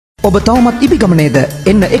ඔබ තවමත් ඉබිගමනේද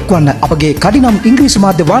එන්න එක්වන්න අපගේ කඩිනම් ඉංග්‍රීසි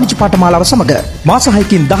මාධ්‍ය වාණිජ්‍ය පාඨමාලාව සමග මාස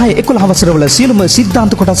 6කින් 10 11 වසරවල සියලුම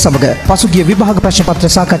සිද්ධාන්ත කොටස් සමග පසුගිය විභාග ප්‍රශ්න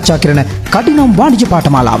පත්‍ර සාකච්ඡා කරන කඩිනම් වාණිජ්‍ය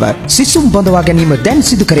පාඨමාලාව සිසුම් බඳවා ගැනීම දැන්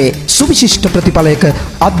සිදු කරේ සුවිශිෂ්ට ප්‍රතිඵලයක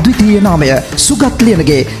අද්විතීය නාමය සුගත්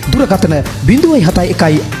ලියනගේ දුරකථන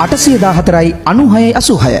 071 814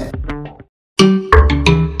 9686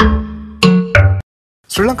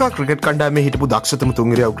 ශ්‍රී ලංකා ක්‍රිකට් කණ්ඩායමේ හිටපු දක්ෂතම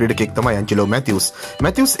තුන්වෙනියා ක්‍රීඩකයෙක් තමයි ඇන්ජලෝ මැතිව්ස්.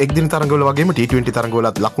 මැතිව්ස් එක්දින තරඟවල වගේම T20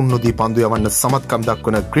 තරඟවලත් ලකුණු නොදී පන්දු යවන්න සමත්කම්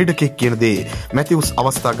දක්වන ක්‍රීඩකයෙක් කියන දේ මැතිව්ස්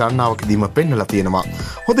අවස්ථා ගණනාවකදීම පෙන්නලා තියෙනවා.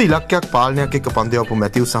 හොඳ ඉලක්කයක් පාලනයක් එක්ක පන්දු යවපු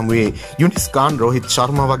මැතිව්ස් හමුවේ යුනිස් ඛාන්, රෝහිත්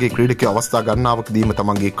ශර්මා වගේ ක්‍රීඩකයෝ අවස්ථා ගණනාවකදීම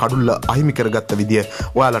තමන්ගේ කඩුල්ල අහිමි කරගත්ත විදිය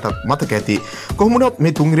ඔයාලටත් මතක ඇති. කොහොම වුණත්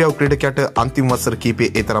මේ තුන්වෙනියා ක්‍රීඩකයාට අන්තිම වසර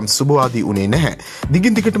කීපේ ඒ තරම් සුබවාදී උනේ නැහැ.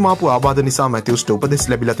 දිගින් දිගටම ආපු ආබාධ නිසා මැතිව්ස්ට උපදෙස්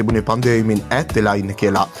ලැබිලා තිබුණේ පන්දු යැවීමෙන් ඈත් වෙලා ඉන්න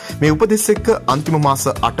කියලා. මේ උපදෙස් එක්ක අන්තිම මාස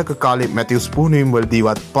 8ක කාලේ මැතිව්ස් පුහුණුවීම්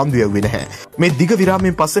වලදීවත් පන්දු යැවුවේ නැහැ. මේ දිග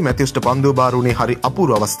විරාමයෙන් පස්සේ මැතිව්ස්ට පන්දුව බාර වුණේ හරි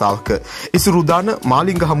අපූර්ව අවස්ථාවක. ඉසුරු දාන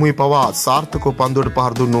මාලිංග හමුවේ පවා සාර්ථකව පන්දුවට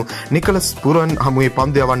පහර දුන්නු නිකලස් පුරන් හමුවේ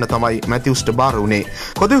පන්දු යවන්න තමයි මැතිව්ස්ට බාර වුණේ.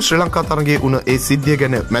 කොදෙව් ශ්‍රී ලංකා තරඟයේ වුණ ඒ සිද්ධිය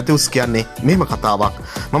ගැන මැතිව්ස් කියන්නේ මෙහෙම කතාවක්.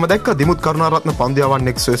 මම දැක්ක දිමුත් කරුණාරත්න පන්දු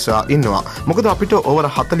යවන්නෙක් සොයසා ඉන්නවා. මොකද අපිට ඕවර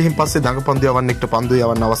 40න් පස්සේ දඟ පන්දු යවන්නෙක්ට පන්දු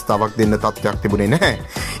යවන්න අවස්ථාවක් දෙන්න තත්ත්වයක් තිබුණේ නැහැ.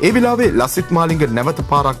 ඒ වෙලාවේ ලසිත් මාලිංග නැවත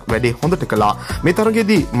පාරක් වැඩේ හොඳට කළා. මේ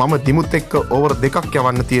තරඟයේදී මම දිමුත් එක්ක ඕවර් දෙකක්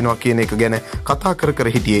යවන්න තියෙනවා කියන එක ගැන කතා කර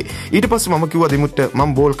හිටියේ. ඊට පස්සේ මම කිව්වා දිමුත්ට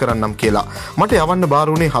මම බෝල් කරන්නම් කියලා. මට යවන්න බාර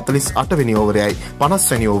වුණේ 48 වෙනි ඕවරයයි 50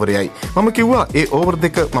 වෙනි ඕවරයයි. මම කිව්වා ඒ ඕවර්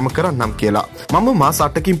දෙක මම කරන්නම් කියලා. මම මාස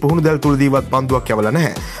 8කින් පුහුණු දැල් තුලදීවත් පන්දුවක් යවලා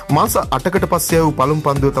නැහැ. මාස 8කට පස්සේ ආව පළමු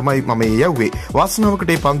පන්දුව තමයි මම යවුවේ. වාසනාවකට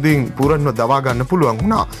ඒ පන්දුවෙන් පුරන්ව දවා ගන්න පුළුවන්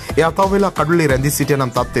වුණා. එයා තව වෙලා කඩුල්ලේ රැඳී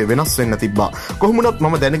සිටියනම් තත්ත්වය වෙනස් වෙන්න තිබ්බා. කොහොම වුණත්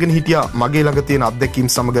මම දැනගෙන හිටියා මගේ ළඟ තියෙන අත්දැකීම්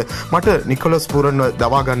සමග මට නිකොලස් පුරන්ව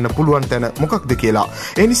දවා ගන්න පුළුවන් තැන මොකක්ද කියලා.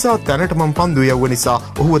 ඒ නිසා තැනට මම පන්දුව යවුව නිසා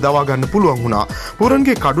ඔහුව දවා ගන්න පුළුවන් වුණා.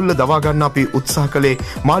 පුරන්ගේ කඩුල්ල දවා ගන්න අපි උත්සාහ කළේ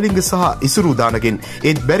මාලිංග සහ ඉසුරු දානගෙන්.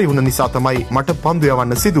 ඒත් බැරි වුණ නිසා තමයි මට පන්දුව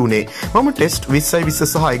යවන්න සිදු වුණේ. මම ටෙස්ට් 20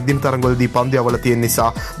 සහ එක්දින තරඟවලදී පන්දු යවලා තියෙන නිසා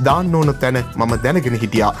දාන්න ඕන තැන මම දැනගෙන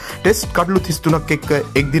හිටියා. ටෙස්ට් කඩලු 33ක් එක්ක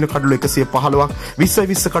එක්දින කඩලු 115ක්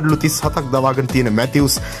 20 කඩලු 37ක් දවාගෙන තියෙන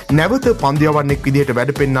මැතිව්ස් නැවත පන්දු යවන්නෙක් විදිහට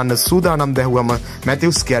වැඩ පෙන්වන්න සූදානම් දැහුවම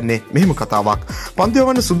මැතිව්ස් කියන්නේ මෙහෙම කතාවක්. පන්දු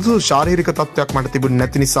යවන්න සුදුසු ශාරීරික තත්ත්වයක් මට තිබුණ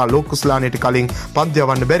නැති නිසා ලෝක කුසලානයට කලින් පන්දු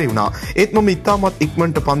යවන්න බැරි වුණා. ඒත් මම ඉතාමත්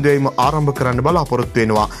ඉක්මනට පන්දු යැවීම ආරම්භ කරන්න බලාපොරොත්තු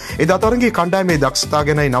වෙනවා. එදා තරඟයේ කණ්ඩායමේ දක්ෂතා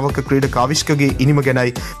ගැනයි නවක ක්‍රීඩක ආවිෂ්කගේ ඉනිම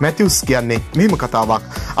ගැනයි මැතිව්ස් කියන්නේ මෙහෙම කතාවක්.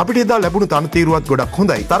 අපිට එදා ලැබුණු තනතිරුවත් ගොඩක්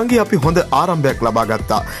හොඳයි. තරඟයේ අපි හොඳ ආරම්භයක් ලබා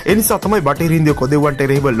ගත්තා. ඒ නිසා තමයි බටහිර ඉන්දිය කොදෙව්වන්ට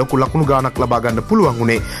එරෙහිව ලොකු ලකුණු ගාණක් ලබා ගන්න පුළුවන්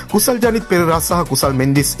වුණේ. කුසල් ජනිත් පෙරේරා සහ කුසල්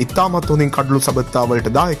මෙන්ඩිස් ඉතාමත් හොඳින් කඩලු සබත්තාවලට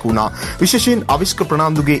දායක වුණා. විශේෂයෙන් ආවිෂ්ක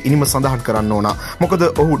ප්‍රනාන්දුගේ ඉනිම සඳහන් කරන්න ඕන. මොකද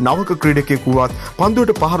ඔහු නවක ක්‍රීඩකයෙකු වත්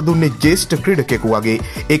පන්දුවට පහර දුන්නේ ජ්‍යෙෂ්ඨ ක්‍රීඩකයෙකු වගේ.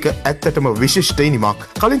 ඒක ඇත්තටම විශිෂ්ට ඉනිමක්.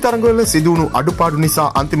 කලින් තරඟවල සිදුවුණු අඩුපාඩු නිසා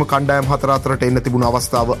අන්තිම කණ්ඩායම් හතර අතරට එන්න තිබුණු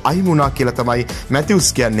අවස්ථාව අහිමි වුණා කියලා තමයි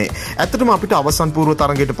මැතිව්ස් කියන්නේ. ඇත්තටම අපිට අවසන් පූර්ව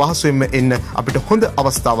තරඟයට පහසුවෙන්ම එන්න අපිට හොඳ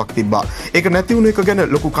අවස්ථාවක් තිබ්බා. ඒක නැති වුණ එක ගැන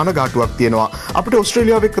ලොකු කනගාටුවක් තියෙනවා. අපිට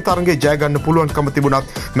ඕස්ට්‍රේලියාව එක්ක තරඟේ ජය ගන්න පුළුවන්කම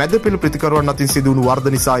තිබුණත් මැද පෙළ ප්‍රතිකරුවන් අතින් සිදුවුණු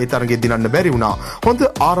වර්ධ නිසා ඒ තරඟේ දිනන්න බැරි වුණා. හොඳ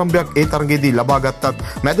ආරම්භයක් ඒ තරඟයේදී ලබා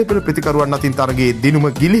ගත්තත් මැද පෙළ ප්‍රතිකරුවන් අතින් තරඟයේ දිනුම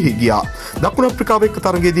ගිලිහි ගියා. දකුණු අප්‍රිකාව එක්ක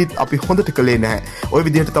තරඟයේදීත් අපි හොඳට කළේ නැහැ. ওই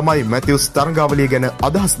විදිහට තමයි මැතිව්ස් තරඟාවලිය ගැන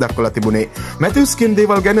අදහස් දක්වලා තිබුණේ. මැතිව්ස් කියන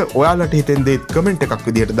දේවල් ගැන ඔයාලට හිතෙන දේ කමෙන්ට් එකක්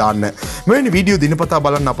විදිහට දාන්න. මෙවැනි වීඩියෝ දිනපතා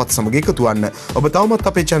බලන්න අපත් සමග එකතු වෙන්න. ඔබ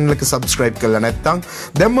තවමත් අපේ channel එක subscribe කරලා නැත්නම්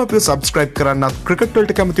දැන්ම අපිව subscribe කරන්නත් ක්‍රිකට්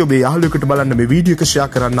වලට කැමති ඔබේ යාළුවෙකුට බලන්න මේ වීඩියෝ එක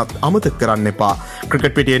share කරන්නත් අමතක කරන්න එපා.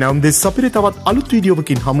 ක්‍රිකට් පිටියේ නම් දෙස් අපිට තවත් අලුත්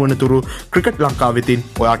වීඩියෝවකින් හමු වෙනතුරු ක්‍රිකට් ලංකාව වෙතින්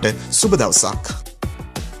ඔයාට සුබ දවසක්.